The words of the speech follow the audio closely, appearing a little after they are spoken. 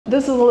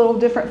this is a little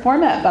different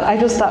format, but I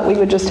just thought we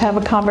would just have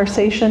a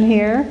conversation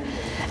here.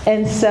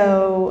 And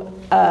so,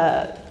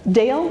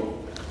 Dale,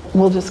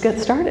 we'll just get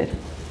started.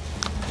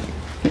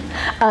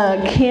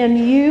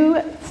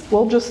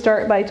 We'll just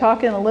start by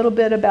talking a little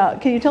bit about,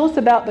 can you tell us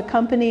about the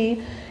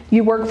company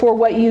you work for,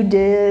 what you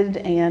did,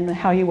 and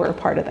how you were a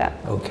part of that?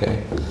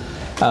 Okay.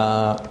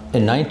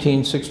 In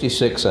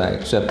 1966, I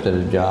accepted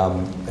a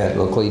job at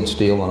Laclede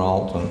Steel in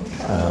Alton.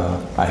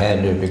 I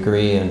had a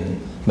degree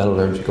in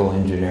metallurgical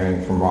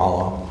engineering from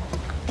Rolla,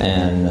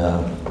 and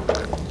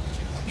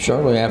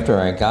shortly after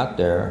I got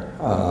there,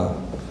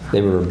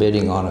 they were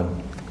bidding on a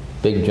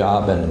big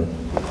job in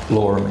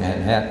Lower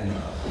Manhattan,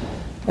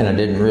 and I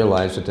didn't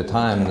realize at the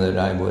time that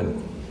I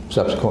would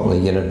subsequently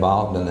get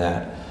involved in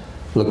that.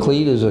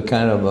 Laclede is a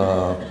kind of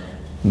a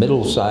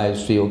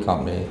middle-sized steel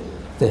company.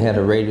 They had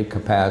a rated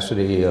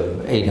capacity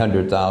of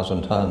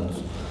 800,000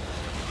 tons.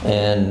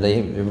 And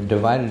they were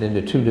divided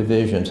into two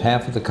divisions.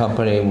 Half of the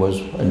company was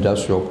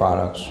industrial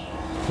products,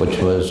 which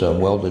was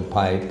welded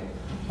pipe,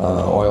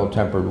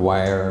 oil-tempered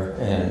wire,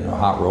 and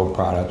hot-rolled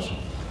products,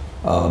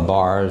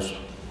 bars,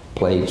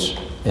 plates,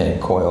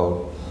 and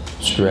coiled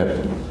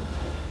strip.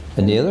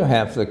 And the other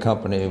half of the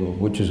company,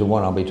 which is the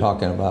one I'll be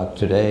talking about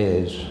today,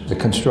 is the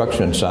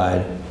construction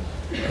side.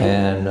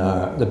 And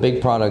the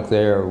big product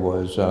there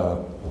was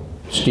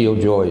steel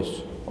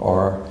joists,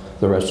 or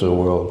the rest of the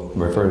world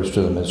refers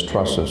to them as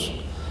trusses.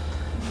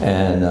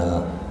 And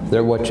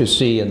they're what you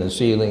see in the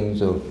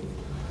ceilings of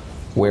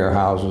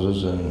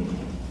warehouses and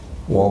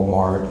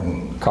Walmart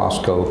and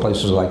Costco,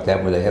 places like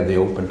that where they have the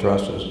open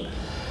trusses.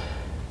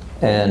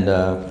 And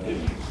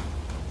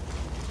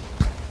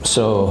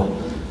so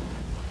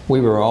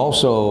we were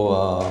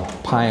also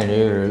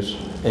pioneers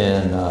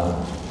in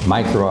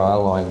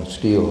microalloying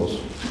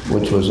steels,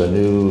 which was a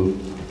new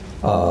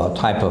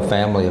type of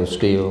family of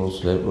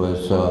steels that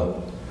was,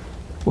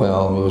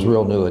 well, it was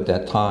real new at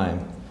that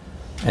time.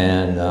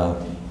 And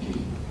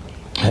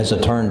as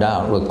it turned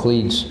out,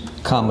 Laclede's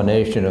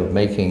combination of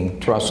making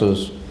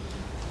trusses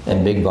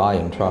and big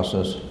volume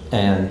trusses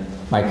and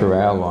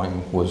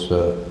microalloying was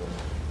the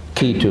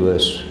key to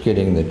us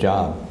getting the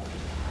job.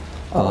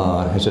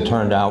 As it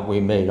turned out, we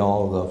made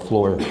all the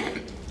floor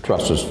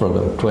trusses for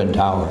the Twin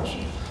Towers.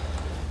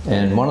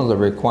 And one of the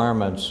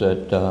requirements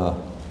that the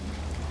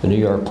New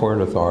York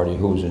Port Authority,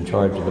 who was in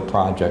charge of the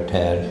project,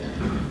 had,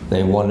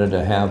 they wanted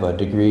to have a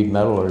degreed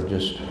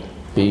metallurgist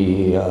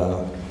be,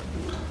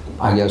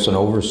 I guess, an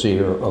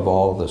overseer of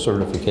all the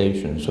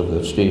certifications of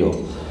the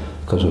steel,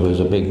 because it was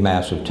a big,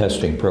 massive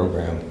testing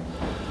program.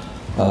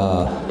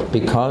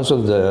 Because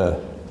of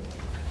the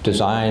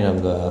design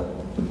of the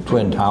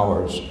Twin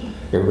Towers,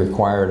 it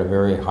required a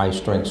very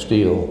high-strength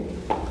steel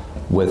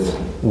with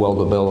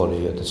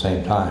weldability at the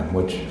same time,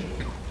 which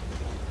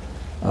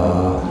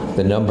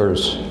the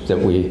numbers that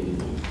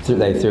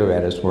they threw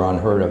at us were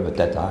unheard of at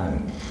that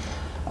time.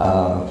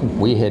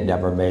 We had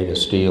never made a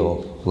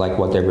steel like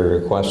what they were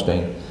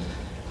requesting,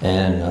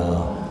 and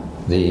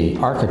the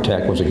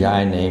architect was a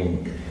guy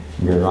named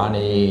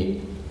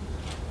Mirani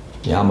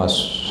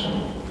Yamasoto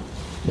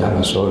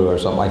or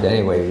something like that.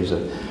 Anyway,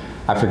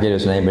 I forget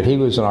his name, but he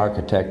was an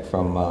architect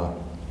from,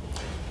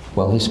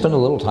 well, he spent a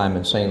little time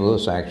in St.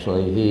 Louis,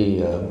 actually.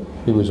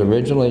 He was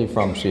originally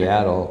from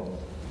Seattle,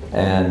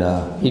 and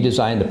he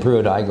designed the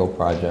Pruitt-Igoe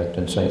project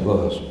in St.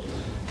 Louis,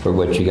 for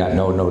which he got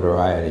no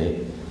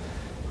notoriety,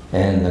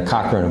 and the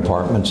Cochran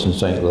Apartments in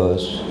St.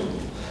 Louis.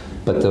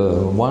 But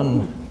the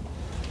one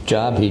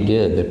job he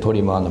did that put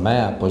him on the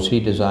map was he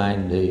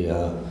designed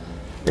the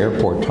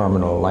airport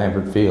terminal at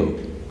Lambert Field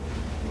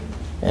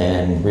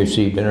and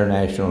received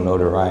international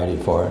notoriety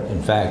for it.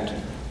 In fact,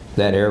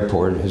 that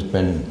airport has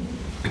been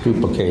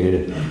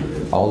duplicated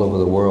all over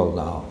the world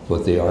now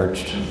with the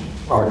arched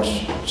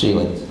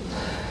ceilings.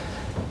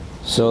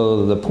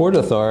 So the Port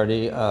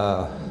Authority,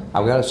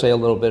 I've got to say a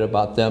little bit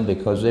about them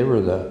because they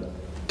were the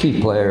key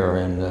player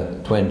in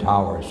the Twin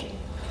Towers.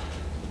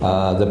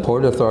 The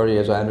Port Authority,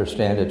 as I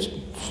understand it,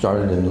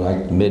 started in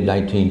like the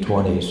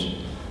mid-1920s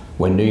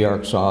when New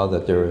York saw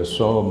that there was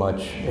so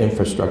much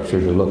infrastructure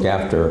to look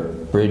after,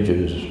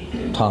 bridges,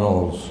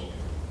 tunnels,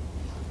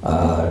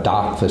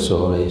 dock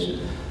facilities,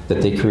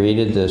 that they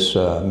created this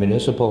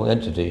municipal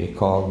entity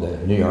called the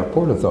New York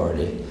Port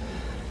Authority.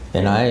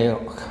 And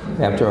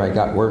after I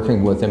got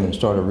working with them and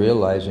started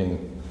realizing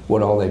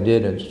what all they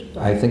did,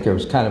 I think there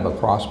was kind of a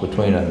cross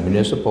between a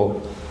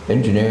municipal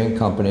engineering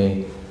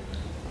company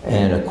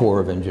and a Corps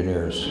of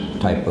Engineers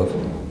type of.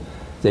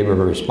 They were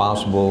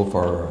responsible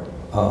for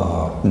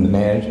the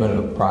management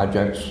of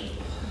projects,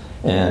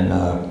 and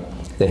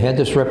they had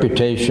this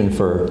reputation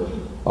for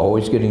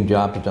always getting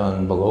jobs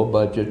done below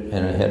budget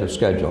and ahead of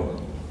schedule.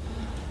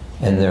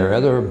 And their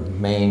other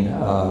main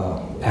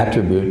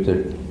attribute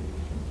that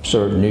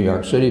served New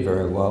York City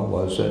very well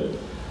was that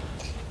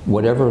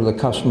whatever the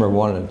customer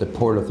wanted, the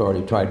Port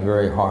Authority tried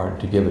very hard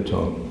to give it to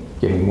them,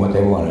 give them what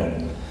they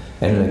wanted.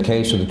 And in the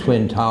case of the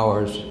Twin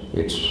Towers,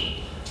 it's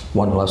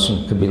one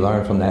lesson could be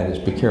learned from that is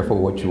be careful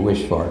what you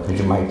wish for, because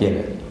you might get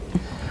it.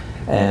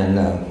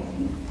 And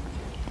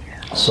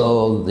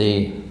so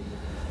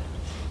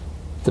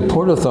The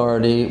Port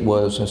Authority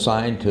was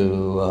assigned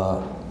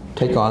to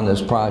take on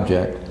this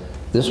project.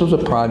 This was a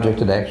project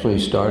that actually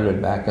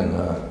started back in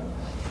the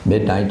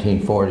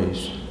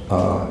mid-1940s,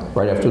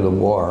 right after the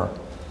war.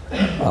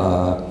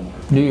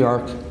 New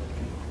York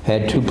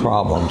had two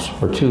problems,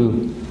 or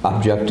two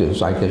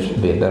objectives, I guess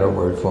would be a better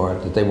word for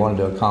it, that they wanted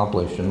to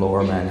accomplish in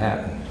Lower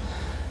Manhattan.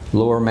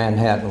 Lower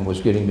Manhattan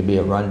was getting to be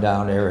a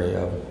rundown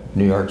area of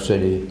New York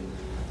City.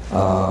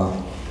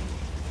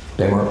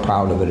 They weren't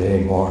proud of it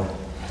anymore.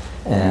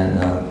 And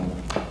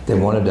they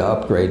wanted to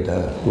upgrade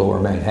the Lower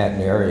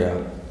Manhattan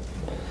area.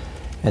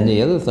 And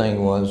the other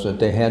thing was that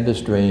they had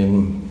this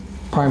dream,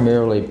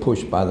 primarily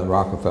pushed by the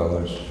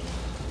Rockefellers.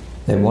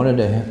 They wanted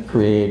to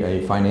create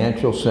a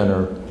financial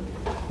center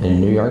in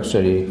New York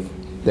City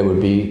that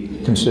would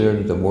be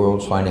considered the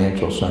world's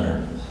financial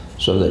center.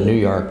 So that New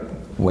York,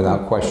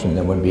 without question,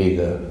 that would be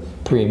the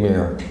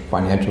premier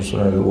financial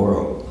center of the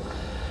world.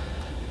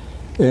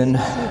 And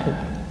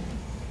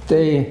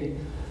they,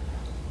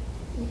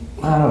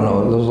 I don't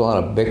know, there was a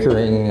lot of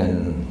bickering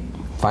and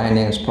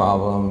finance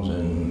problems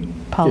and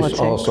Politics.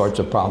 just all sorts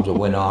of problems that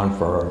went on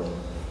for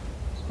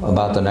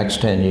about the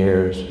next 10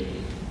 years.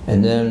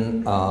 And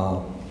then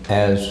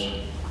as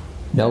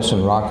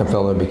Nelson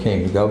Rockefeller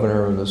became the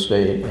governor of the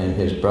state and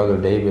his brother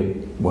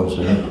David was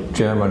the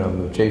chairman of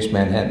the Chase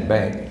Manhattan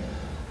Bank,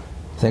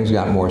 things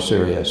got more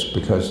serious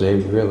because they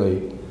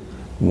really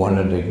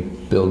wanted to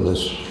build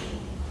this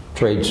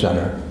trade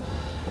center.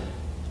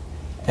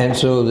 And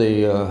so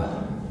the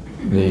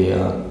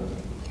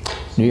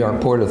New York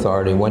Port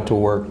Authority went to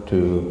work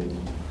to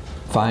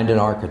find an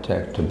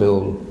architect to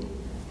build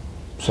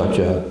such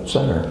a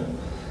center.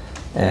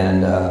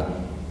 And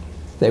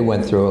they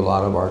went through a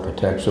lot of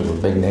architects that were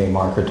big name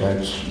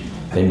architects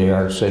in New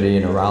York City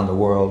and around the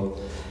world,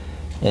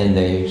 and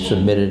they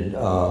submitted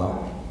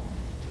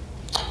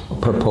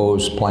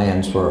proposed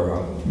plans for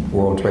a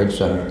World Trade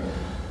Center.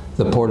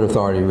 The Port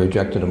Authority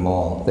rejected them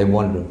all. They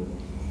wanted to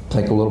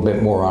think a little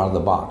bit more out of the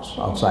box,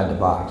 outside the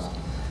box.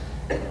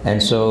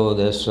 And so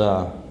this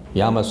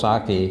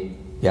Yamasaki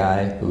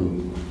guy,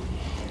 who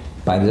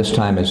by this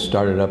time has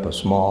started up a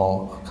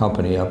small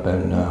company up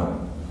in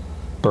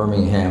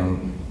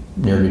Birmingham,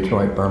 near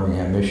Detroit,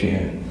 Birmingham,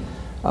 Michigan,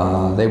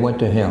 they went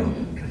to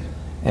him,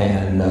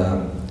 and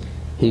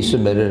he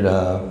submitted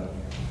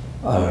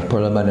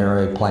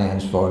preliminary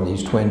plans for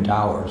these twin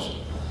towers.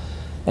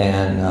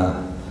 And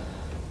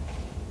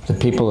the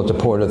people at the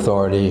Port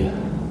Authority,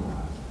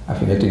 I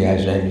forget the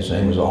guy's name, his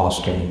name was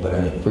Austin, but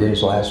I forget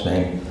his last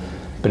name.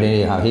 But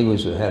anyhow, he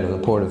was the head of the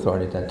Port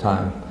Authority at that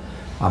time.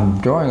 I'm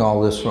drawing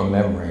all this from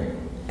memory,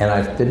 and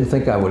I didn't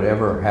think I would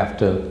ever have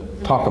to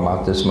talk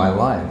about this in my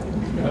life,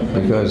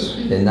 because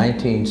in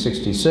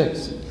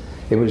 1966,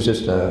 it was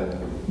just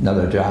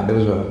another job. It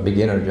was a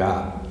beginner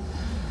job.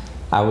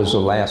 I was the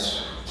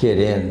last kid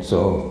in,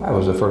 so I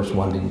was the first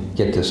one to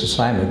get this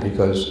assignment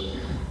because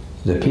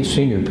the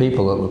senior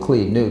people at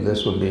Laclede knew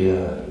this would be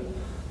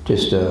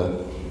just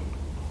a,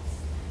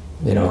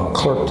 you know, a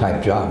clerk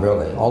type job,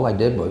 really. All I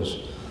did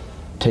was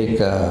take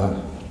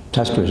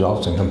test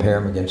results and compare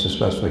them against the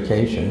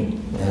specification,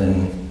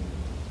 and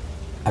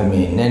I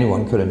mean,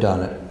 anyone could have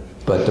done it.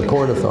 But the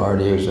Port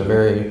Authority is a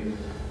very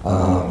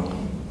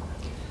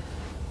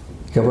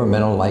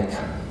governmental-like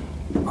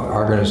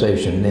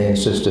organization. They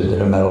insisted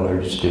that a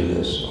metallurgist do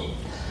this.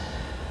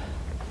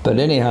 But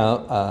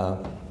anyhow,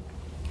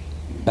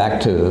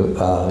 back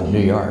to New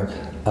York.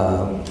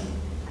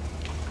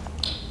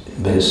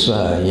 This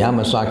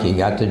Yamasaki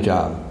got the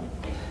job,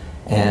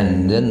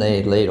 and then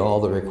they laid all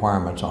the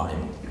requirements on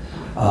him.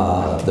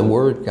 The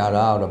word got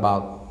out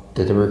about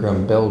that they were going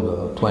to build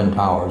the Twin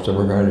Towers, that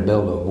we're going to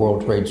build a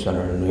World Trade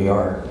Center in New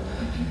York.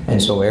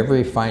 And so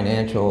every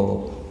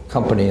financial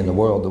company in the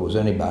world that was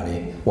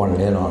anybody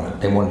wanted in on it.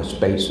 They wanted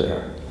space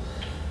there.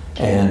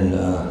 And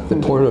the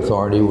Port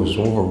Authority was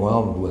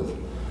overwhelmed with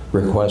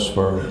requests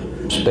for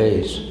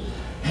space.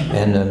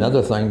 And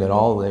another thing that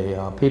all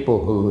the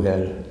people who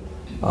had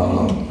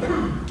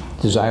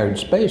desired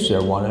space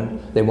there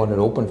wanted, they wanted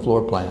open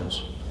floor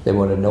plans. They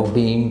wanted no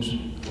beams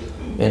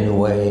in the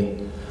way.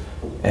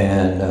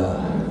 And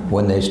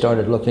when they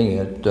started looking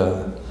at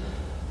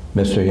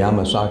Mr.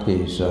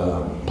 Yamasaki's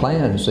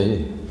plans,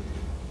 they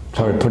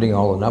started putting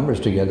all the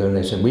numbers together, and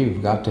they said,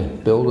 we've got to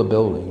build a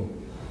building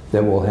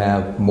that will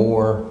have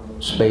more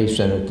space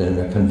in it than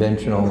a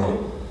conventional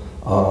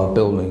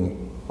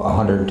building, a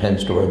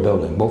 110-story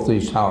building. Both of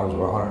these towers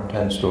were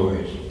 110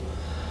 stories.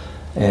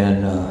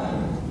 And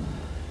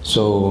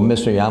so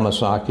Mr.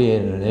 Yamasaki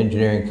and an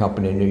engineering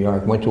company in New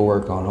York went to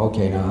work on,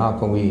 okay, now how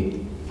can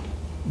we,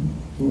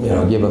 you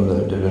know, give them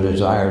the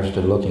desires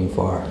they're looking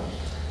for.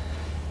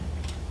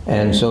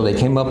 And so they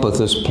came up with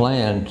this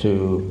plan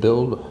to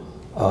build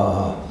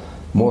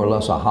more or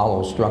less a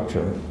hollow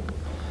structure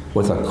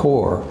with a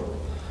core.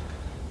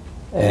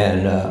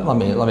 And let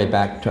me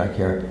backtrack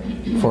here.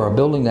 For a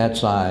building that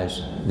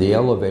size, the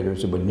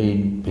elevators that would be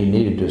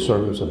needed to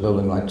service a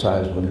building that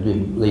size would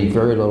leave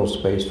very little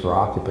space for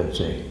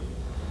occupancy.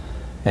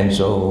 And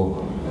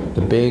so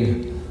the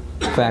big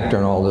factor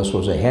in all this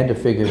was they had to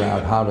figure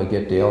out how to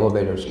get the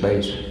elevator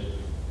space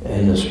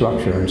in the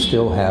structure and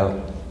still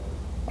have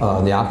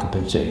the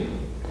occupancy.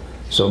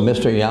 So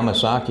Mr.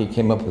 Yamasaki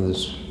came up with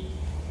this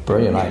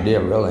brilliant idea,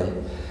 really.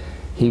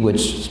 He would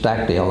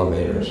stack the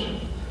elevators.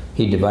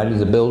 He divided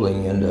the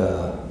building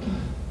into,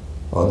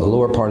 well, the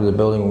lower part of the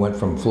building went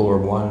from floor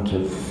 1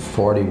 to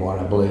 41,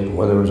 I believe,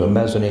 where there was a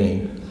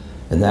mezzanine,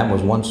 and that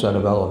was one set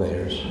of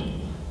elevators,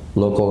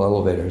 local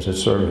elevators that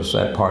serviced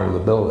that part of the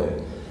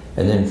building.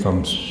 And then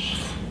from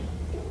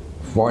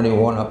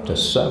 41 up to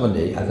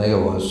 70, I think it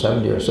was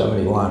 70 or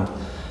 71,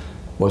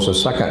 was a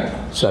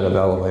second set of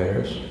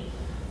elevators,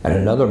 and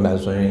another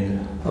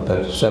mezzanine up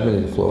at the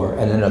 70th floor,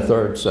 and then a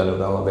third set of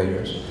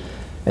elevators.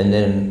 And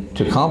then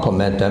to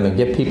complement them and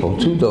get people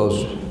to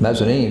those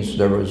mezzanines,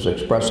 there was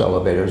express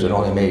elevators that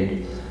only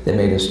made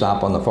a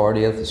stop on the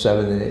 40th, the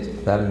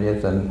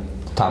 70th, and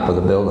top of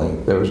the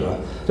building. There was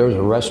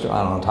a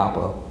restaurant on top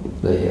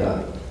of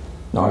the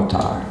North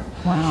Tower.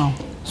 Wow.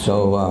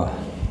 So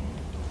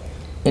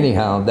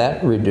anyhow,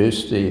 that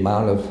reduced the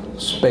amount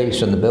of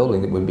space in the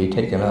building that would be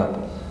taken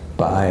up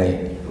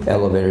by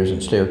elevators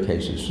and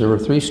staircases. There were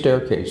 3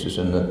 staircases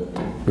in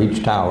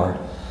each tower,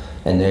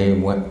 and they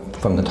went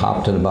from the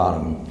top to the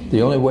bottom.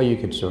 The only way you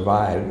could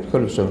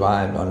have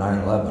survived on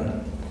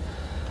 9/11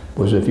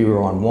 was if you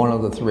were on one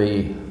of the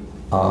 3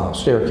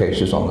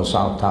 staircases on the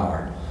South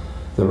Tower.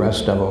 The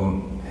rest of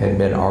them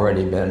had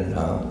already been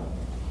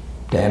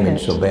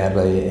damaged so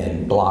badly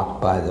and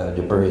blocked by the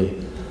debris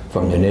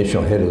from the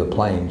initial hit of the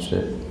planes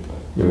that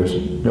there was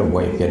no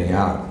way of getting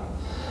out.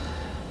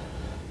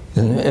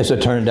 And as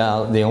it turned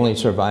out, the only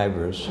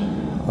survivors,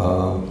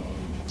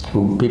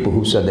 people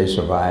who said they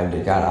survived,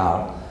 they got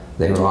out,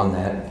 they were on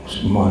that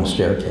one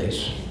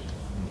staircase.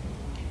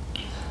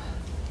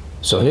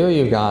 So here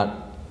you've got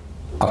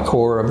a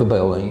core of the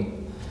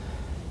building,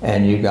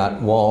 and you've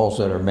got walls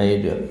that are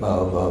made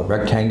of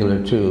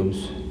rectangular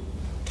tubes,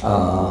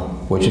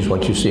 which is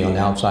what you see on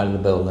the outside of the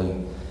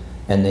building.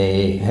 And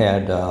they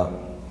had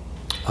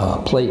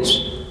plates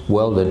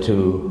welded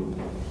to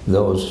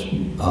those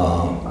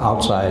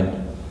outside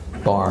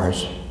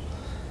bars,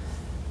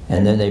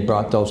 and then they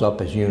brought those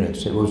up as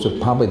units. It was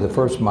probably the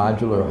first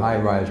modular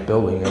high-rise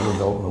building ever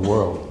built in the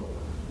world.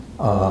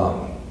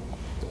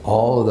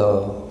 All of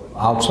the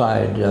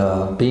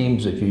outside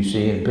beams that you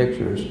see in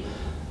pictures,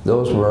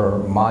 those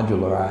were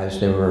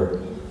modularized. They were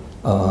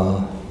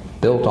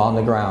built on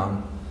the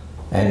ground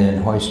and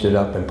then hoisted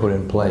up and put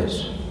in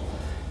place.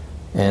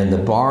 And the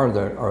bar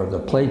or the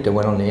plate that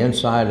went on the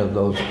inside of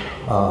those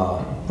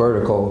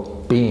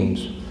vertical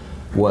beams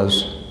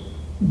was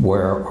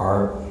where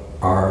our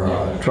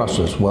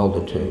trusses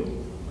welded to.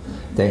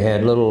 They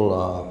had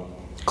little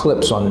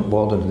clips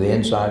welded to the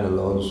inside of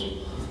those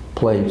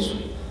plates,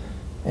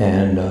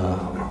 and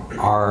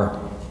our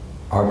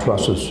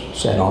trusses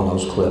sat on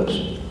those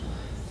clips,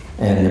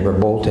 and they were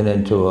bolted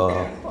into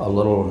a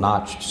little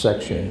notched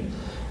section.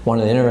 One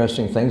of the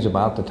interesting things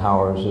about the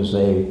towers is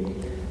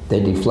they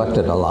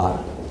deflected a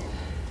lot,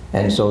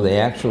 and so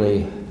they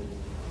actually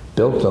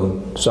built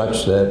them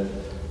such that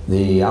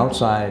the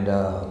outside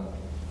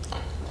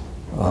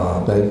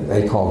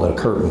they called it a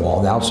curtain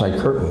wall. The outside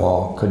curtain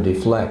wall could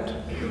deflect,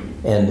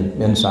 and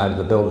the inside of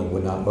the building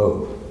would not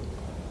move.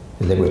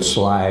 They would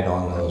slide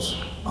on those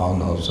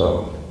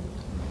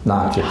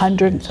notches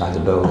inside the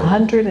building.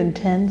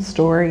 110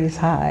 stories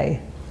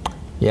high.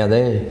 Yeah,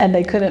 and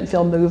they couldn't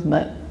feel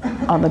movement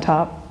on the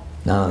top.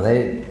 No,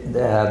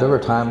 there were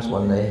times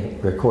when they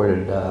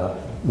recorded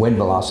wind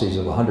velocities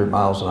of 100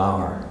 miles an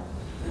hour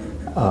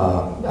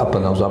up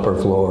in those upper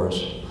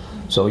floors.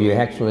 So you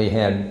actually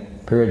had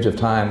periods of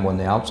time when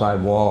the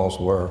outside walls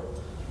were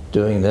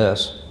doing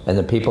this, and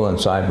the people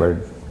inside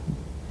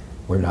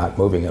were not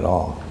moving at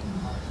all.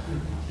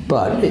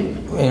 But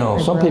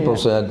some people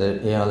said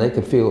that they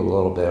could feel it a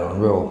little bit on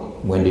real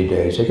windy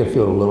days. They could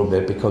feel it a little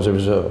bit because there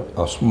was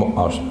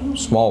a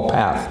small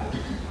path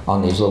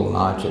on these little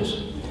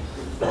notches.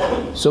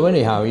 So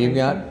anyhow, you've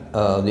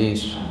got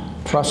these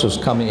trusses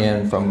coming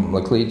in from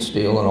Laclede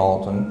Steel in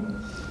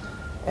Alton,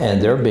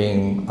 and they're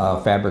being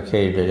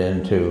fabricated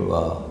into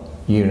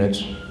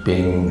units,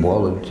 being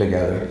welded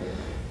together,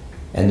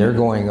 and they're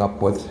going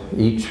up with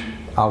each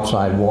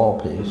outside wall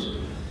piece,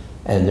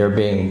 and they're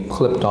being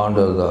clipped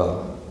onto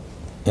the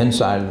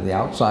inside of the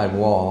outside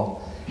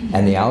wall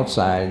and the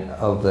outside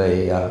of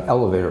the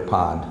elevator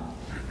pod,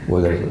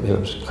 where it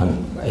was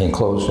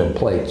enclosed in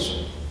plates.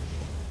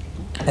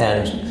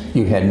 And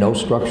you had no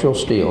structural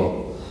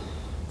steel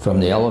from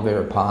the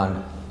elevator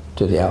pod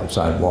to the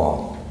outside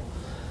wall.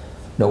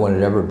 No one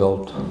had ever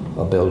built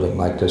a building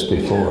like this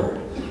before.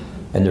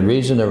 And the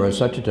reason there was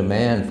such a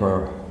demand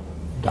for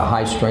the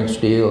high-strength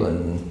steel,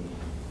 and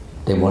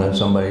they wanted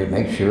somebody to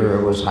make sure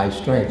it was high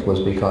strength, was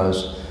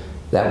because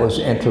that was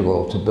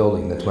integral to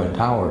building the Twin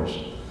Towers.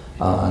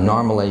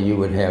 Normally you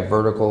would have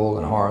vertical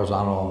and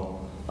horizontal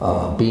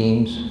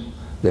beams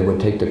that would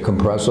take the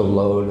compressive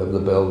load of the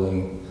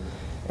building,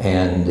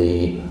 and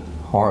the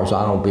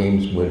horizontal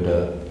beams would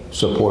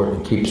support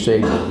and keep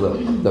stable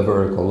the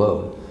vertical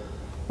load.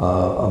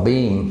 A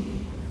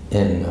beam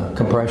in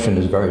compression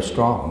is very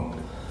strong.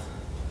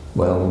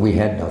 Well, we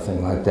had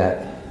nothing like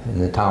that in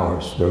the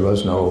towers. There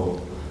was no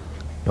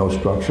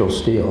structural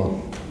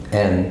steel.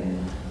 And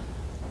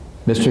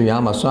Mr.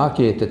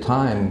 Yamasaki at the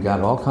time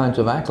got all kinds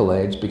of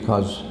accolades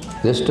because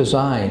this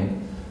design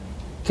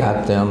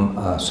got them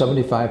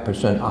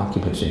 75%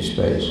 occupancy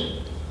space.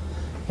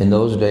 In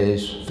those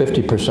days,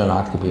 50%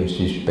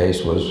 occupancy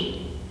space was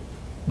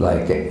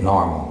like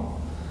normal.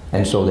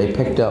 And so they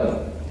picked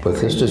up, with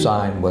this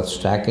design, with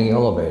stacking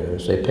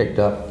elevators, they picked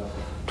up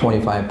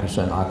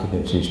 25%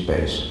 occupancy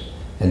space.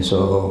 And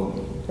so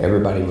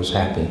everybody was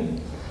happy.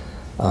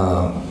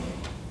 Mr.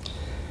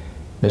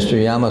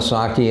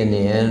 Yamasaki, in the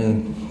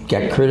end,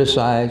 got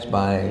criticized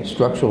by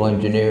structural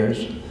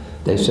engineers.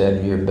 They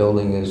said, your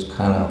building is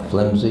kind of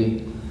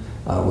flimsy.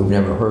 We've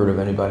never heard of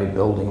anybody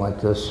building like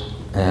this.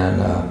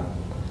 And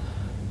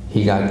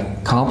he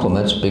got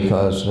compliments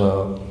because,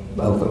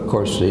 of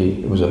course,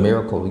 it was a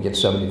miracle to get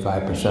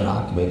 75%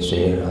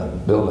 occupancy in a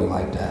building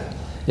like that.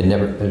 It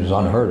was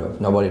unheard of.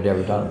 Nobody had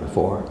ever done it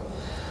before.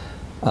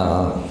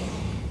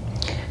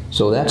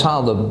 So that's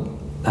how the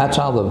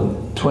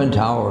Twin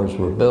Towers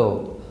were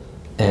built.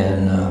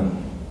 And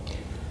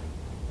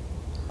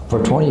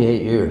for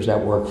 28 years, that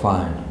worked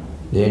fine.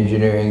 The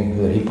engineering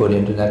that he put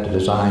into that, the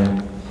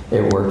design,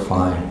 it worked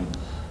fine.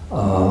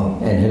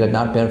 And had it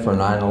not been for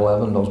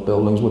 9/11, those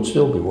buildings would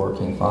still be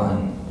working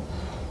fine.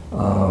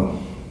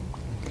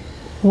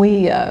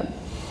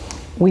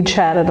 We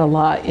chatted a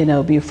lot,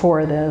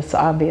 before this,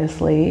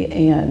 obviously,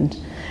 and,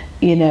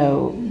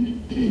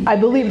 I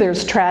believe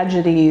there's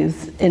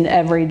tragedies in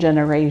every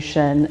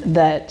generation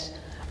that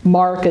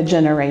mark a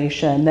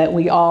generation, that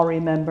we all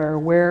remember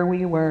where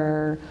we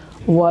were,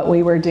 what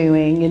we were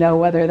doing,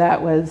 whether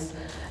that was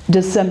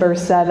December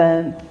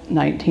 7th,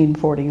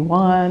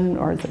 1941,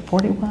 or is it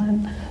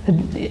 41?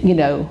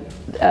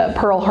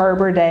 Pearl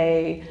Harbor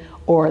Day,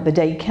 or the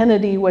day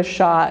Kennedy was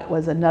shot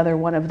was another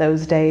one of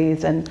those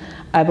days, and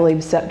I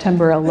believe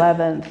September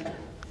 11th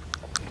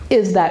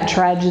is that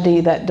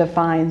tragedy that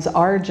defines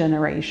our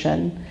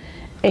generation.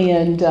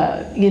 And,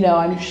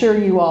 I'm sure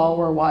you all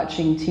were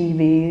watching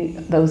TV,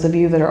 those of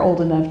you that are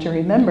old enough to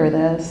remember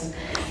this,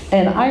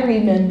 and I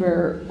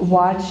remember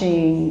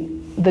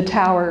watching the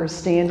towers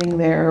standing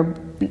there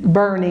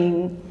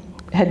burning,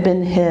 had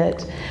been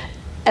hit,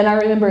 and I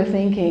remember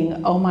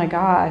thinking, oh my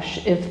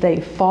gosh, if they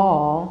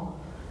fall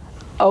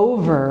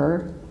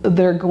over,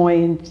 they're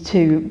going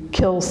to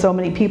kill so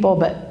many people,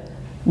 but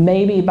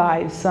maybe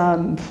by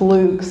some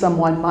fluke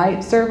someone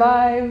might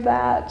survive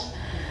that.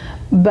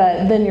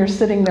 But then you're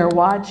sitting there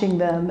watching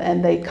them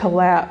and they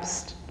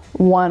collapsed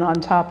one on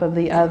top of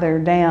the other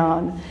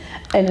down.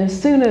 And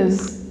as soon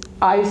as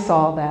I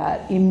saw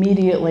that,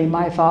 immediately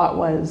my thought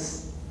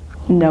was,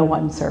 no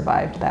one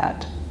survived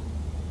that.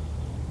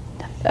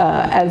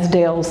 As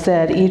Dale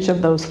said, each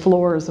of those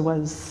floors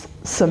was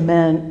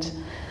cement.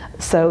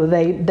 So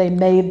they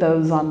made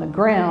those on the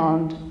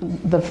ground,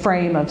 the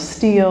frame of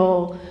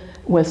steel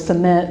with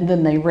cement, and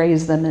then they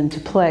raised them into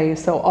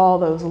place. So all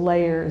those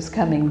layers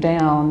coming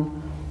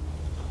down,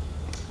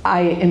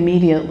 I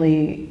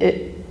immediately,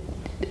 it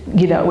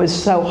was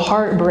so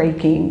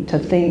heartbreaking to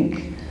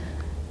think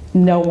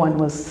no one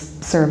was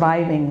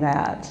surviving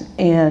that.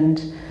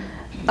 And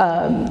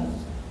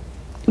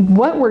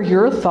what were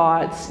your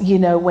thoughts,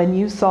 when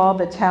you saw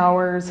the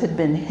towers had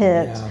been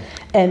hit? Yeah.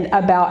 And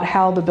about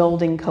how the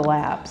building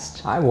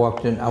collapsed? I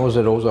walked in, I was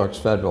at Ozarks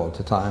Federal at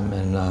the time,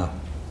 and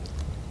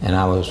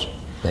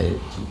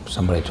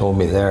somebody told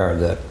me there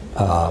that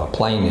a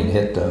plane had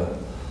hit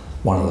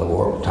one of the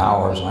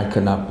towers, and I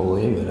could not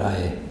believe it.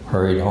 I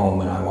hurried home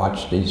and I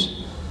watched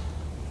these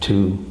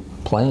two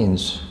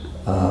planes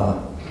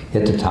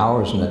hit the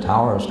towers, and the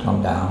towers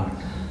come down.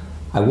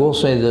 I will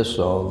say this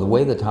though, the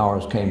way the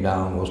towers came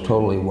down was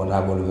totally what I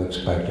would have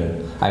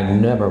expected. I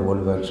never would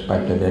have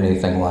expected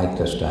anything like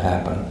this to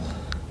happen.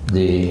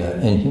 The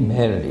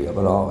inhumanity of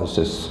it all is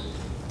just,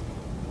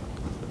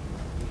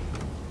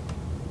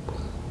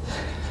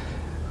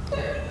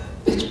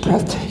 it's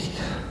breathtaking.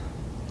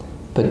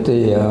 But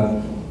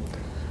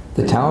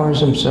the towers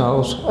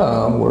themselves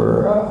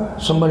were,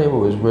 somebody who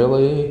was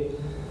really,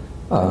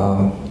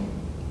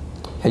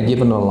 had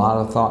given a lot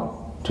of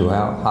thought to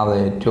how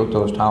they took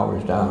those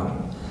towers down.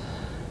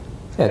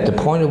 At the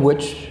point at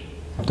which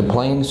the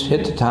planes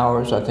hit the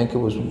towers, I think it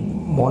was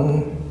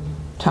one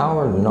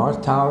tower, the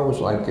North Tower was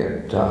like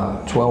at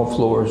 12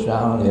 floors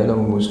down, the other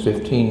one was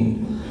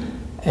 15.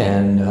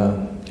 And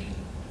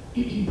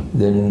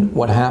then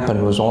what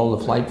happened was all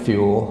the flight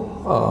fuel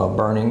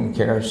burning,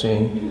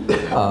 kerosene,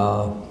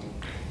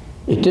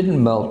 it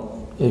didn't melt.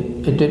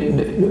 It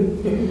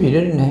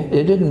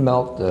didn't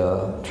melt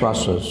the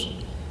trusses.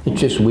 It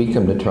just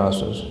weakened the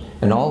trusses.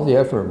 And all the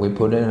effort we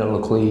put in at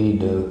Laclede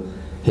to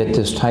hit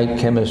this tight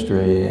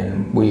chemistry,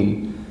 and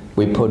we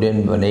put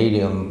in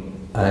vanadium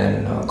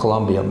and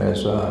columbium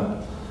as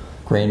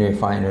grain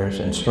refiners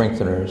and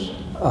strengtheners.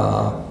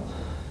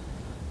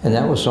 And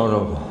that was sort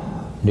of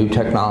new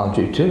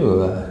technology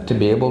too, to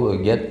be able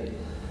to get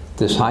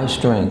this high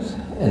strength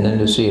and then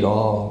to see it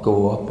all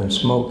go up in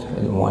smoke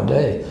in one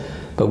day.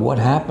 But what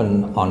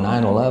happened on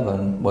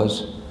 9/11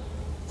 was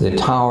the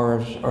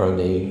towers, or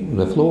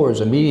the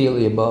floors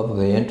immediately above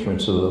the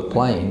entrance of the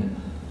plane,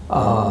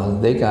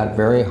 they got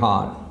very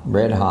hot,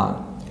 red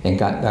hot, and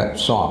got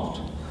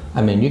soft.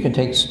 I mean, you can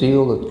take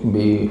steel that can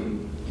be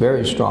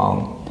very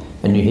strong,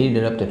 and you heat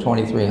it up to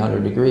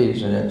 2,300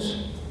 degrees, and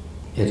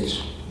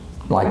it's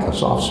like a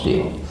soft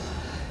steel.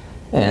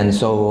 And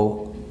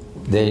so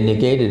they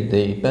negated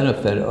the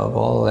benefit of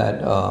all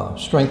that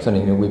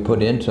strengthening that we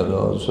put into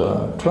those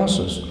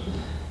trusses.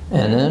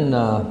 And then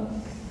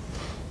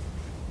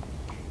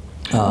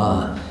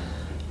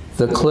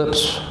the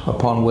clips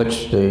upon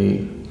which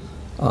the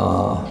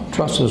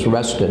trusses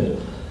rested,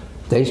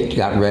 they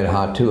got red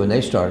hot too, and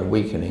they started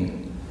weakening.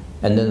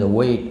 And then the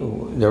weight,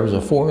 there was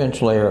a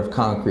 4-inch layer of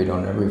concrete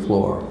on every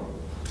floor.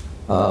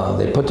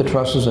 They put the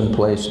trusses in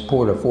place,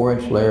 poured a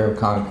 4-inch layer of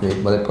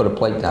concrete, well, they put a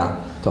plate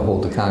down to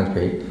hold the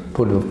concrete,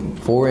 put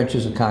 4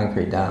 inches of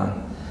concrete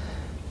down,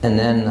 and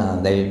then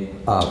they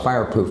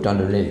fireproofed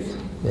underneath.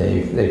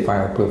 They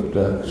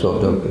fireproofed so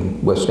it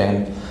can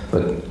withstand,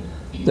 but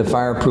the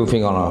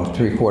fireproofing on a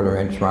 3/4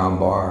 inch round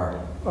bar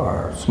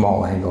or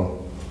small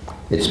angle,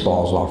 it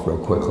spalls off real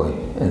quickly.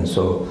 And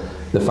so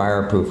the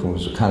fireproofing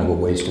was kind of a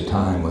waste of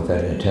time with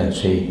that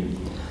intense heat.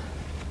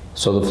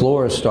 So the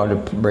floors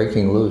started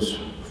breaking loose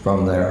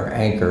from their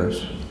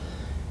anchors,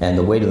 and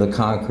the weight of the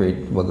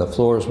concrete, well,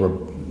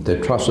 the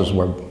trusses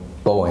were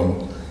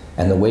bowing,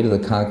 and the weight of the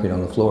concrete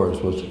on the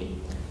floors was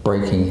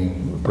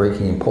breaking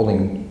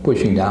and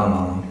pushing down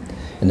on them.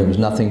 And there was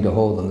nothing to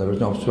hold them. There was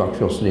no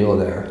structural steel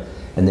there.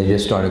 And they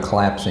just started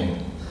collapsing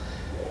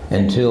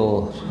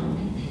until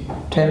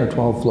 10 or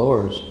 12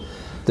 floors.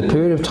 The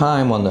period of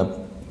time when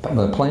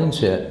the planes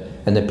hit,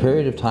 and the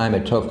period of time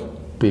it took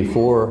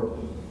before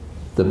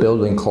the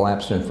building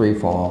collapsed in free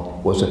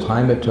fall was the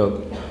time it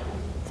took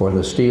for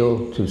the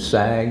steel to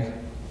sag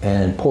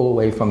and pull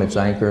away from its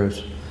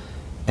anchors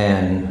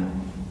and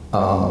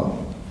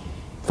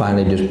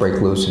finally just break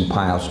loose and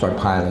start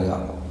piling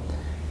up.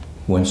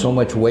 When so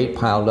much weight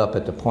piled up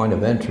at the point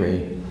of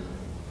entry,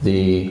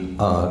 the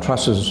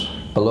trusses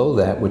below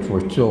that, which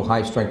were still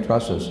high-strength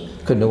trusses,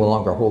 could no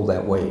longer hold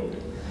that weight.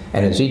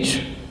 And as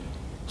each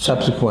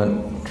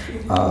subsequent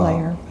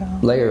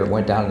layer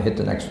went down and hit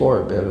the next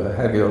floor, it was a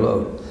heavier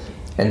load.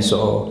 And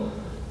so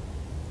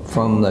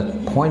from the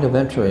point of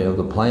entry of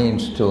the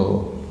planes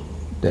till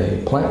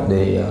the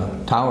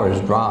towers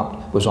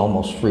dropped was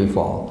almost free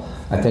fall.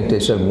 I think they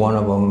said one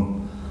of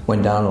them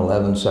went down in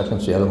 11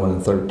 seconds, the other one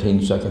in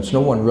 13 seconds.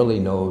 No one really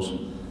knows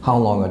how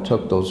long it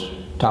took those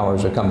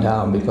towers to come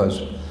down,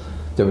 because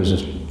there was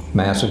this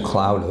massive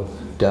cloud of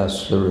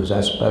dust. There was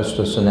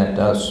asbestos in that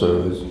dust. There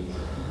was,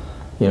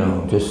 you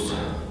know, just,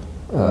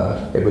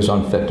 it was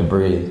unfit to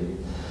breathe.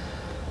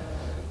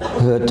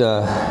 But,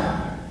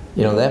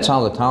 you know, that's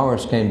how the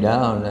towers came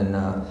down, and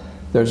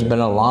there's been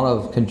a lot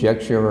of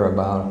conjecture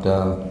about,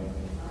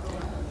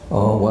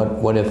 oh,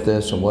 what if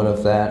this and what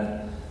if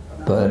that,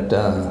 but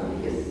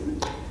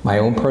my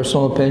own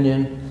personal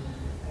opinion,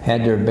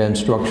 had there been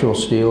structural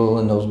steel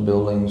in those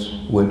buildings,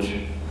 which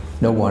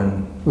no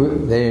one,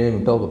 they didn't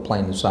even build a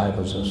plane the size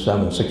of a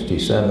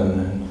 767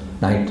 in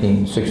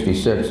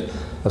 1966.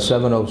 A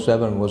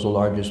 707 was the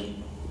largest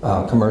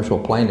commercial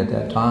plane at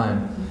that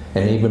time,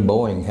 and even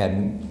Boeing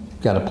hadn't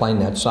got a plane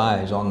that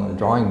size on the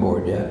drawing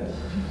board yet.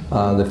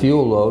 The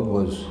fuel load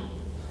was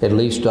at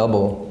least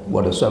double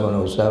what a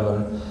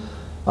 707,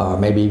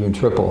 maybe even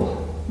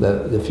triple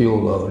the fuel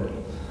load.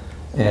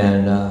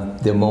 And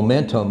the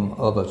momentum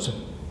of a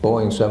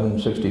Boeing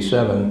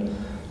 767,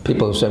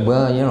 people have said,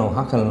 well, you know,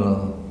 how can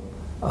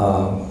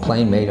a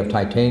plane made of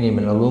titanium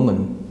and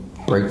aluminum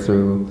break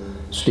through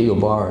steel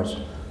bars?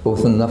 But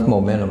with enough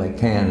momentum it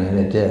can, and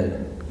it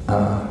did.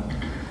 A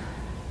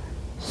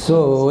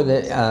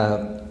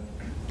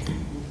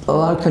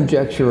lot of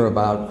conjecture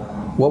about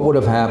what would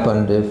have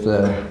happened if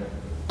the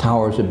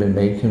towers had been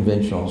made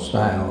conventional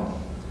style.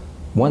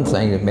 One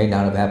thing that may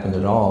not have happened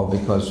at all,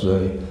 because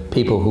the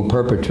people who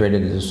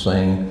perpetrated this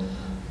thing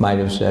might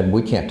have said,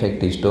 we can't take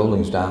these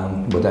buildings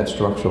down with that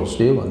structural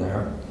steel in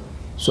there.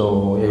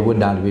 So it would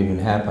not have even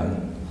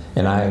happened.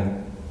 And I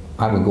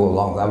would go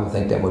along, I would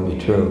think that would be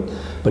true.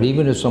 But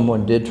even if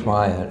someone did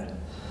try it,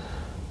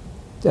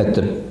 at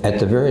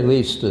the very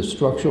least, the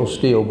structural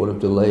steel would have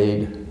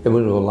delayed, it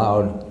would have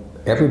allowed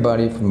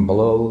everybody from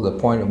below the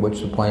point at which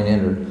the plane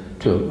entered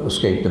to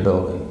escape the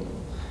building.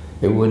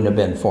 It wouldn't have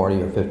been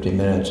 40 or 50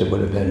 minutes, it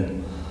would have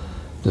been,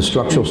 the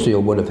structural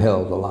steel would have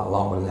held a lot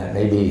longer than that,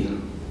 maybe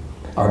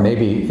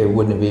it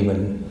wouldn't have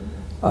even,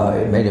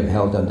 it may have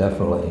held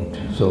indefinitely,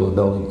 so the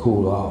building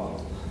cooled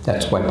off.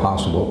 That's quite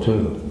possible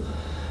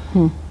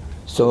too.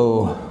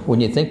 So when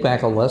you think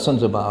back on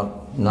lessons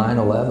about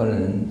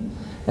 9/11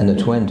 and the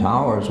Twin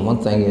Towers,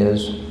 one thing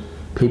is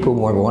people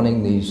were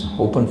wanting these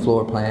open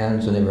floor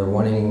plans, and they were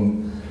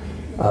wanting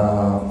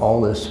all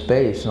this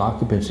space,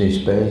 occupancy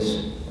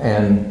space,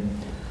 and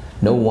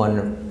no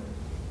one,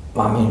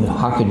 I mean,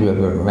 how could you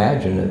ever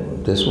imagine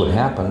that this would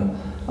happen?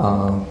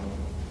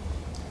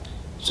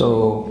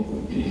 So,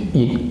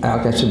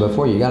 like I said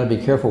before, you got to be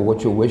careful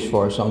what you wish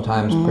for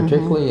sometimes,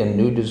 particularly in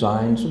new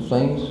designs of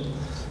things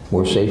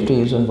where safety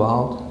is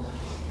involved.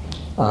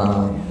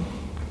 And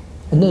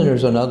then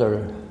there's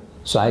another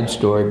side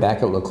story back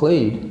at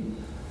Laclede.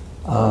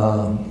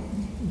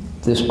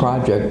 This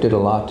project did a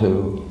lot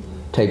to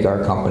take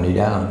our company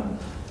down.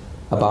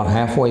 About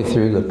halfway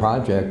through the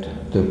project,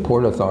 the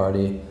Port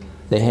Authority,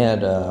 they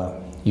had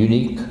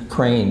unique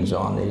cranes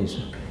on these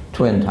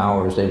twin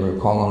towers. They were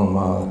calling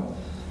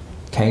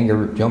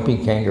them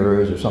jumping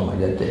kangaroos or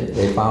something like that.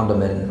 They found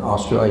them in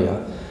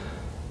Australia.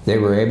 They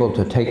were able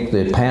to take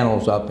the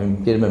panels up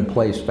and get them in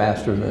place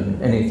faster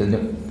than anything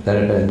that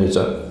had been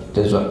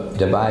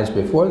devised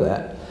before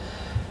that.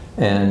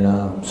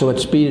 And so it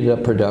speeded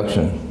up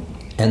production.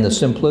 And the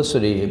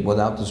simplicity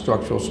without the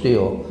structural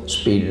steel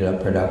speeded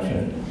up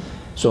production.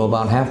 So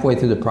about halfway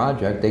through the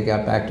project, they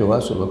got back to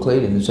us at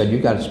Laclede and said, you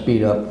got to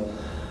speed up.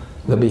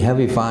 There'll be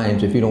heavy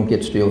fines if you don't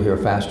get steel here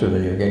faster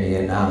than you're getting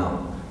it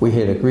now. We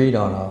had agreed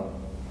on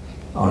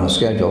a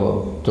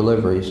schedule of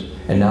deliveries,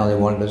 and now they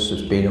wanted us to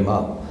speed them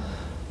up.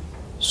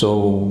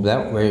 So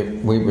that way,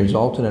 we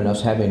resulted in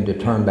us having to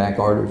turn back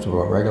orders of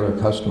our regular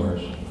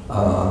customers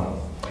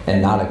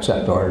and not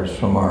accept orders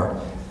from our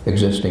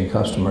existing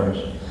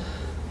customers.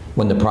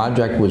 When the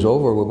project was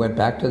over, we went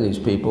back to these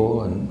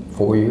people in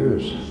 4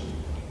 years,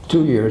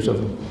 2 years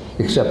of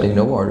accepting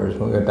no orders.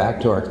 We went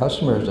back to our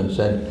customers and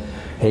said,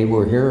 hey,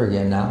 we're here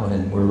again now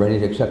and we're ready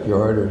to accept your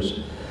orders.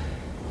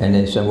 And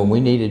they said, when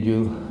we needed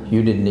you,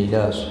 you didn't need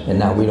us, and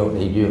now we don't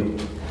need you.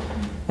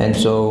 And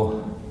so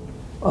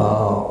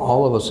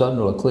all of a sudden,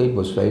 Laclede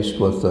was faced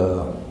with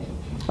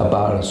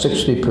about a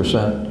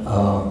 60%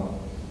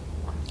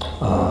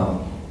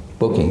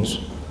 bookings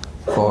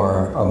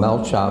for a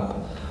melt shop.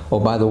 Oh,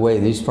 by the way,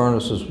 these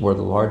furnaces were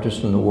the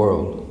largest in the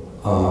world,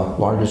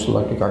 largest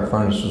electric arc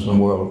furnaces in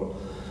the world,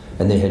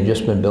 and they had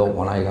just been built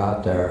when I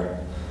got there.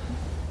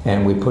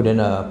 And we put in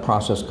a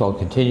process called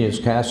continuous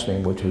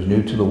casting, which was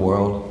new to the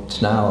world.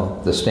 It's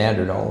now the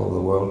standard all over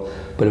the world,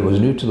 but it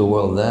was new to the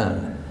world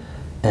then.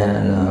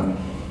 And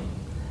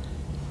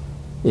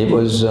it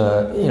was,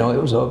 you know,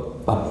 it was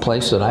a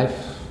place that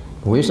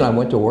the reason I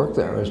went to work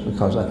there is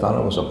because I thought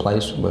it was a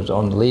place that was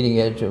on the leading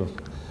edge of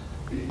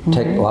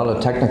a lot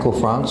of technical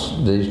fronts.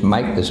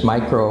 This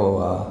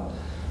micro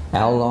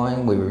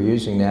alloying, we were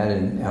using that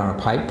in our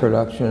pipe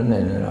production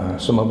and in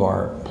some of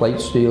our plate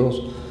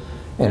steels,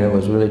 and it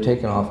was really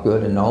taking off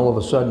good. And all of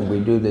a sudden, we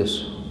do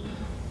this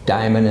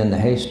diamond in the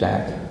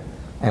haystack,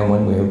 and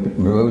when we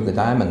remove the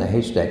diamond, the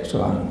haystack's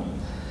gone.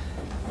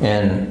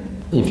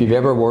 And if you've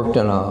ever worked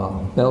in a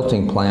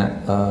melting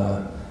plant,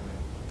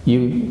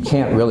 you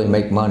can't really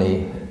make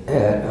money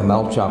at a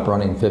melt shop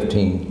running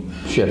 15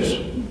 shifts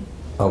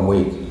a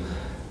week.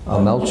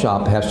 A melt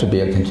shop has to be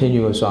a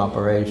continuous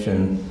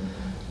operation.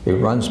 It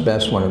runs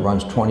best when it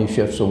runs 20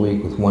 shifts a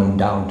week with one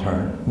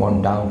downturn,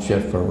 one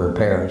downshift for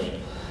repairs.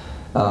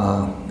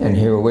 And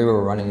here we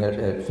were running it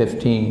at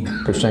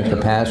 15%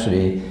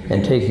 capacity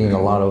and taking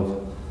a lot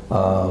of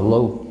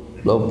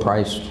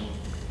low-priced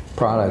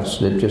products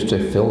that just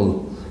to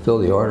fill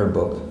the order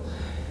book.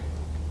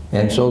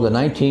 And so the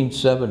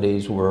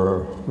 1970s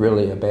were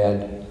really a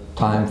bad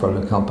time for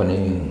the company.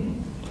 And,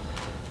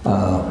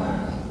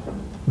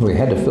 we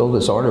had to fill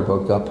this order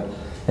book up.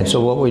 And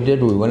so what we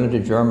did, we went into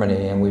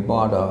Germany and we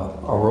bought a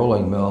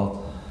rolling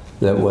mill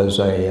that was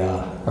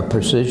a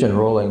precision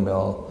rolling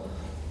mill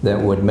that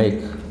would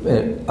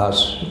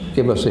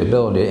give us the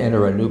ability to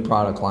enter a new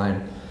product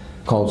line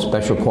called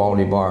special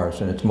quality bars.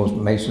 And it's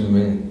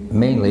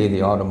mainly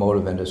the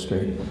automotive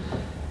industry.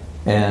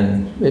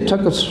 And it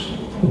took us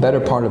the better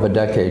part of a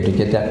decade to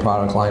get that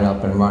product line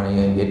up and running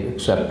and get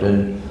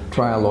accepted,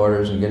 trial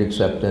orders and get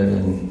accepted.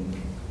 And,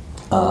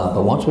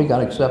 but once we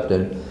got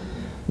accepted,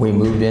 we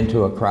moved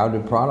into a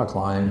crowded product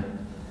line,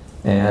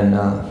 and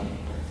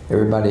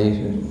everybody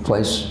in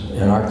place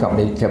in our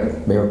company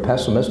they were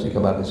pessimistic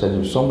about it. They said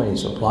there's so many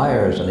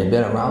suppliers and they've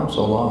been around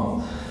so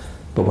long.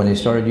 But when they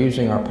started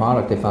using our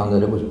product, they found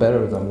that it was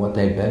better than what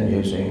they'd been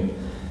using.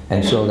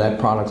 And so that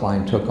product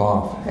line took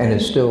off, and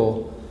it's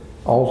still,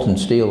 Alton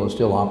Steel is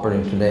still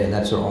operating today, and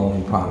that's their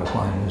only product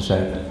line, is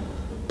that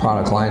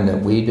product line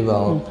that we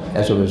developed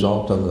as a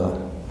result of the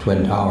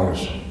Twin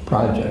Towers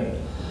project.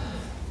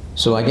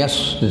 So I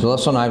guess the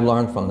lesson I've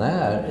learned from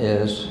that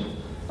is,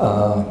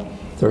 I've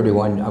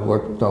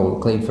worked at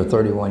Laclede for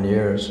 31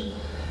 years,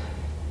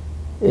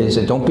 is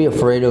that don't be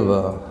afraid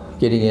of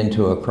getting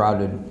into a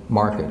crowded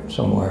market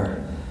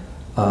somewhere.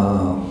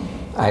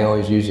 I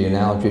always use the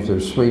analogy, if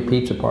there's 3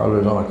 pizza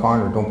parlors on a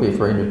corner, don't be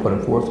afraid to put a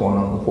 4th one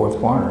on the 4th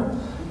corner.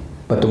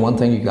 But the one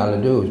thing you got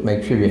to do is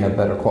make sure you have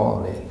better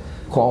quality.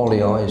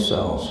 Quality always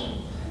sells,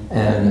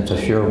 and it's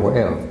a sure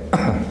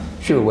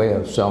way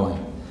of selling.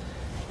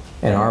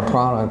 And our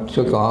product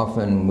took off,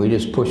 and we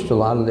just pushed a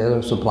lot of the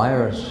other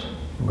suppliers.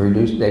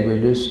 They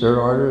reduced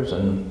their orders,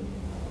 and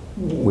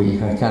we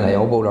kind of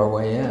elbowed our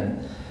way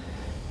in.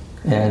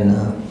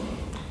 And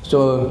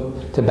so,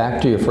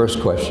 back to your first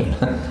question.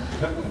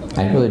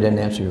 I really didn't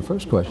answer your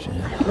first question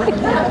yet.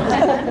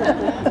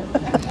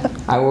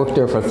 I worked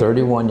there for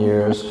 31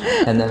 years,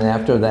 and then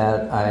after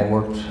that, I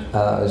worked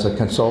as a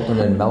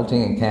consultant in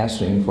melting and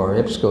casting for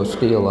IPSCO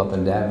Steel up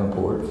in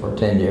Davenport for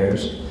 10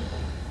 years.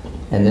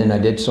 And then I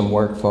did some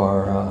work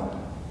for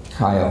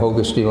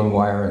Cuyahoga Steel and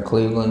Wire in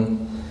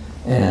Cleveland.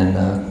 And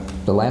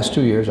the last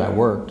 2 years I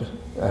worked,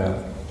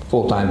 a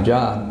full-time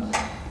job,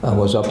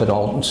 was up at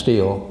Alton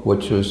Steel,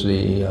 which was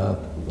the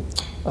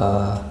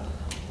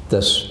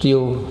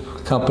steel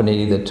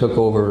company that took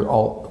over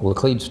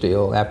Laclede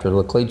Steel after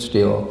Laclede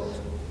Steel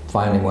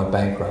finally went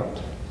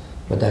bankrupt.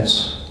 But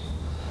that's...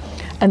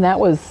 And that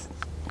was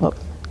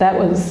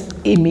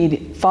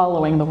immediate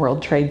following the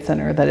World Trade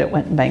Center that it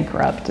went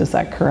bankrupt. Is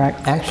that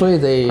correct? Actually,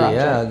 they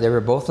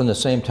were both in the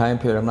same time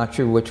period. I'm not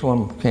sure which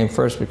one came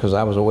first because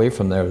I was away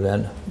from there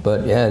then.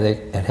 But yeah,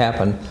 it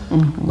happened.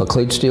 Mm-hmm.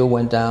 Laclede Steel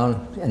went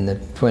down, and the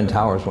Twin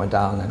Towers went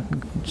down at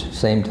the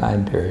same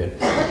time period.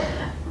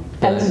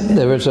 But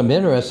there were some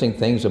interesting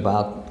things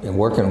about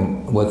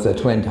working with the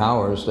Twin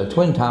Towers. The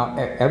Twin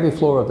Tower, every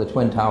floor of the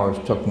Twin Towers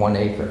took 1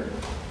 acre.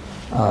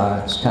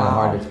 It's kind of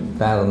hard to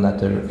fathom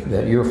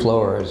that your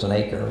floor is an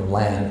acre of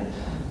land,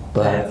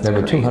 but there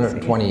were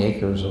 220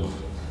 acres of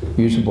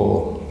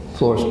usable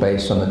floor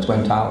space on the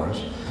Twin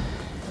Towers.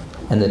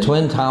 And the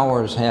Twin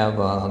Towers have,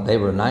 they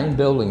were 9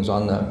 buildings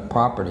on the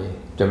property.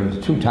 There were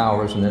 2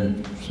 towers and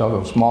then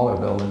several smaller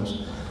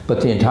buildings, but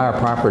the entire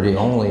property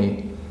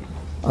only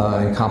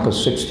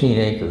encompassed 16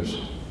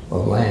 acres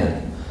of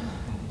land.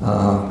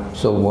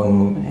 So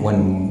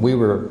when we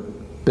were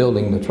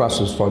building the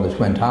trusses for the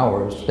Twin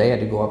Towers, they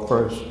had to go up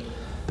first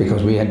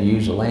because we had to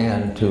use the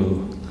land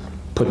to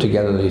put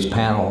together these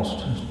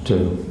panels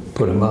to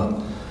put them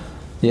up.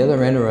 The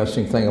other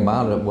interesting thing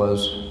about it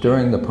was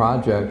during the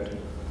project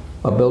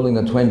of building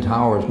the Twin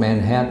Towers,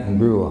 Manhattan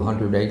grew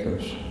 100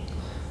 acres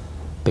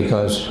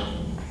because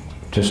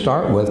to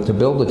start with, to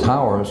build the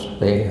towers,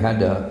 they had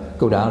to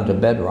go down to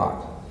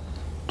bedrock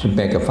to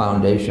make a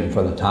foundation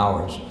for the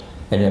towers.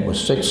 And it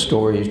was 6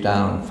 stories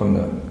down from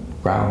the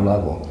ground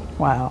level.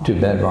 Wow. To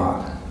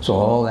bedrock. So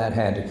all that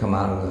had to come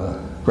out of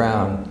the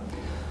ground.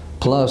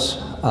 Plus,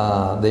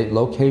 the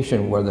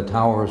location where the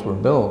towers were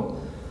built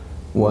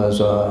was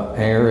an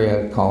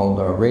area called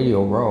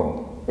Radio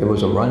Row. It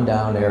was a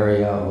rundown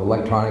area of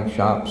electronic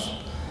shops,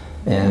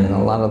 and a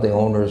lot of the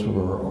owners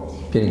were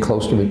getting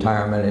close to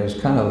retirement. It was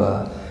kind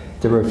of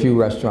there were a few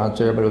restaurants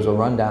there, but it was a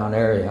rundown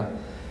area.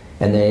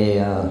 And they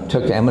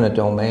took eminent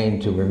domain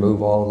to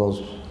remove all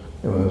those.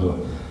 It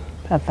was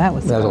that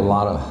was a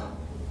lot of.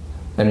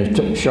 And it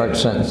took a short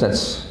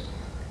sentence,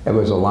 there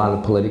was a lot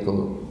of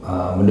political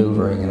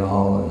maneuvering and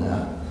all,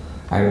 and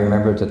I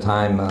remember at the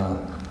time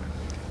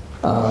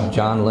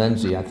John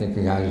Lindsay, I think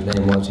the guy's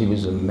name was, he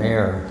was the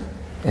mayor,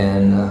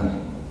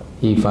 and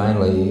he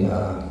finally,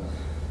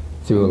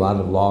 through a lot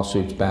of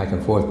lawsuits back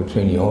and forth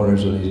between the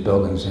owners of these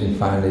buildings, he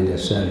finally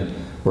just said,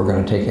 we're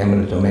going to take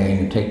eminent domain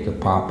and take the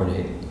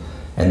property.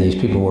 And these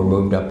people were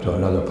moved up to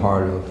another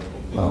part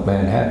of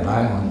Manhattan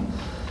Island.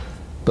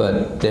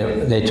 But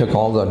they took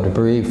all the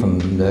debris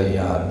from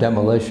the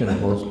demolition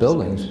of those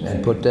buildings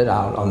and put that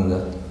out on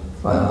the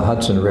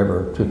Hudson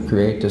River to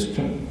create this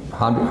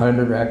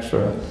 100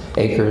 extra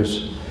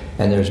acres.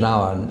 And there's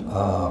now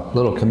a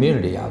little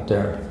community out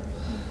there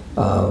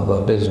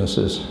of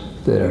businesses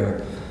that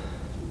are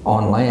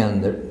on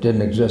land that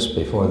didn't exist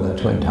before the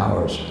Twin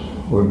Towers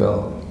were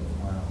built.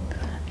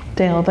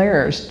 Dale,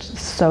 there's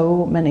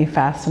so many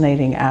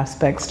fascinating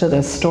aspects to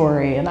this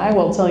story, and I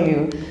will tell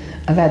you,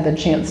 I've had the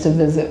chance to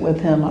visit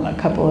with him on a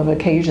couple of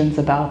occasions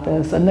about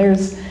this, and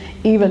there's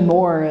even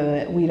more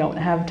that we don't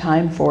have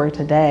time for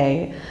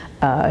today.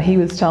 He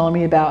was telling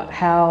me about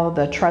how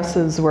the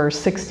trusses were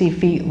 60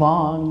 feet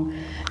long,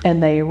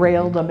 and they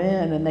railed them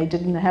in, and they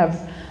didn't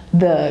have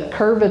the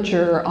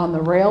curvature on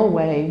the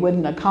railway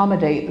wouldn't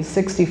accommodate the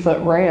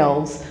 60-foot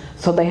rails,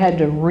 so they had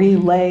to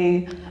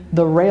relay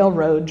the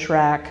railroad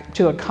track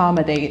to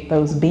accommodate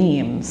those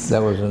beams.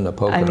 That was in the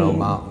Pocono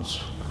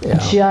Mountains. Yeah.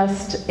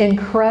 Just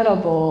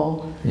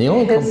incredible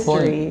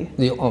history.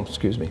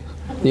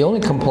 The only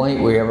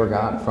complaint we ever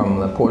got from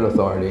the Port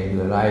Authority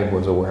that I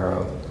was aware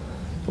of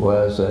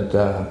was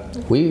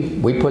that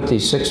we put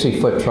these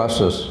 60-foot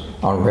trusses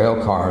on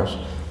rail cars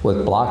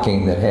with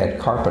blocking that had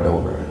carpet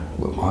over it,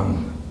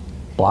 on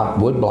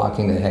wood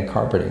blocking that had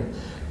carpeting,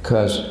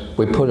 because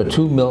we put a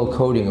 2 mil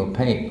coating of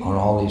paint on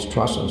all these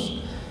trusses.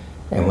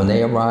 And when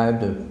they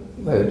arrived,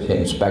 the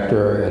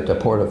inspector at the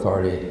Port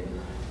Authority,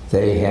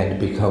 they had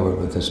to be covered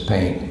with this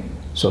paint.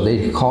 So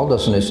they called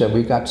us and they said,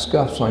 we got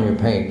scuffs on your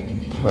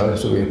paint. Well,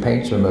 so your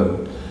paint's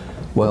removed.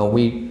 Well,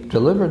 we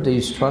delivered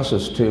these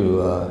trusses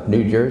to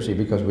New Jersey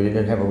because we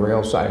didn't have a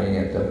rail siding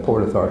at the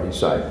Port Authority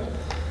site.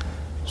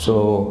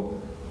 So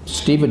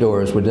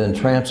stevedores would then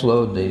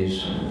transload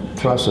these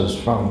trusses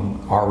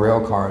from our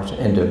rail cars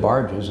into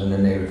barges, and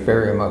then they would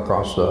ferry them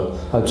across the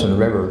Hudson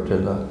River to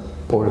the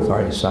Port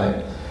Authority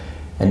site.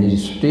 And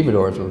these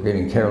stevedores were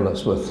getting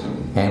careless with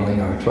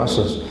handling our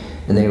trusses,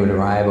 and they would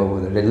arrive over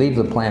there. They'd leave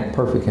the plant in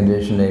perfect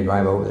condition, they'd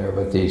drive over there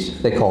with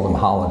these, they called them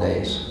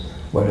holidays,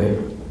 where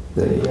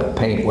the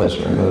paint was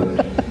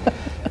removed.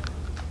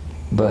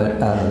 But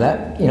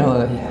that, you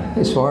know,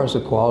 as far as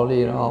the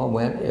quality and all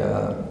went,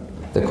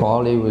 the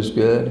quality was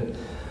good.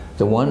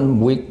 The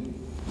one weak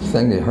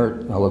thing that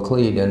hurt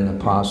Laclede in the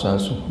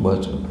process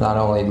was not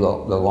only the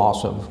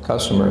loss of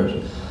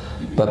customers,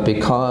 but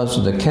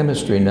because the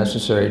chemistry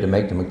necessary to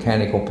make the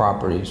mechanical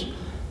properties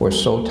were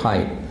so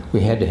tight, we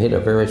had to hit a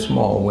very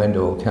small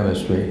window of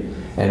chemistry,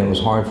 and it was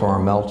hard for our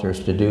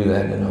melters to do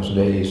that in those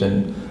days,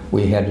 and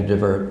we had to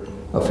divert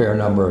a fair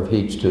number of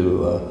heats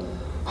to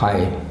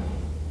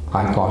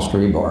high-cost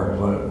rebar,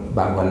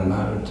 about what it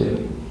amounted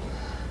to.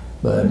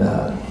 But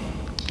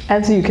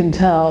as you can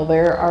tell,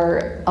 there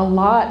are a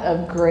lot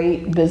of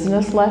great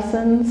business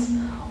lessons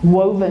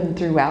woven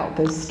throughout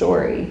this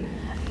story.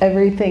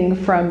 Everything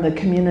from the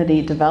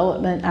community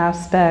development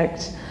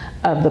aspect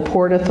of the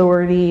Port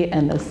Authority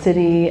and the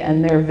city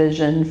and their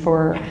vision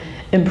for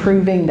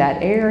improving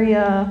that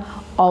area,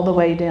 all the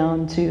way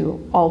down to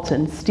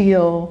Alton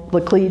Steel,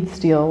 Laclede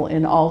Steel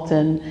in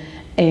Alton,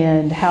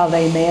 and how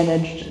they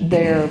managed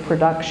their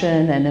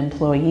production and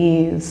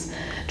employees.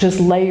 Just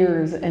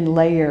layers and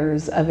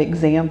layers of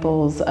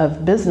examples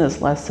of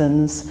business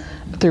lessons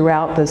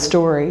throughout the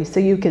story. So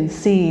you can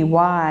see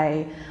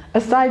why,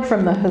 aside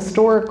from the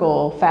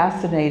historical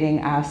fascinating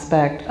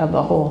aspect of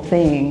the whole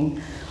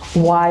thing,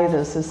 why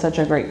this is such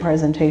a great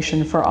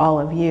presentation for all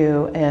of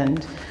you.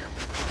 And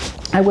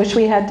I wish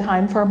we had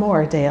time for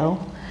more, Dale.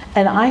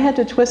 And I had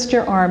to twist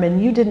your arm,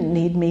 and you didn't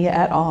need me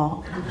at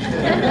all.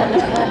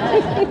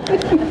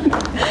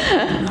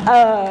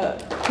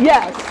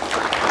 Yes.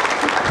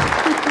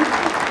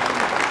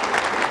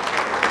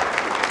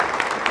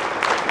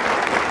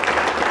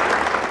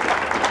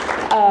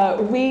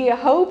 We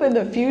hope in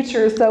the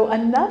future, so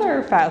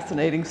another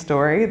fascinating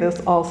story,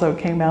 this also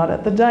came out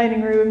at the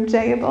dining room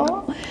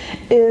table,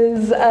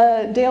 is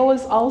Dale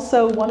was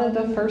also one of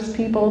the first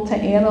people to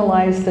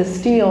analyze the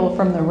steel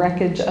from the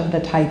wreckage of the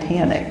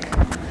Titanic.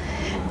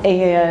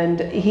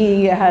 And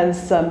he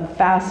has some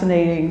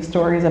fascinating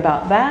stories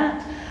about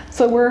that.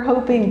 So we're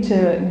hoping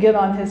to get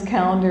on his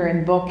calendar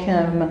and book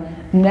him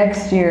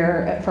next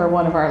year for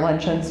one of our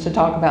luncheons to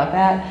talk about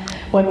that.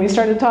 When we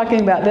started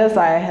talking about this,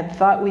 I had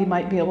thought we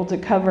might be able to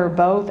cover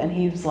both, and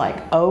he was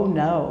like, oh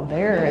no,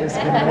 there is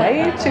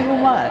way too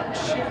much.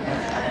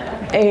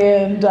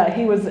 And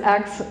he was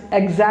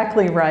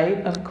exactly right,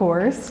 of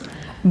course,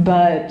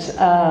 but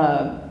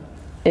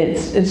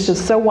it's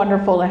just so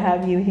wonderful to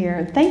have you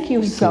here. Thank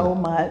you so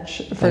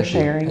much for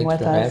sharing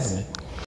with us.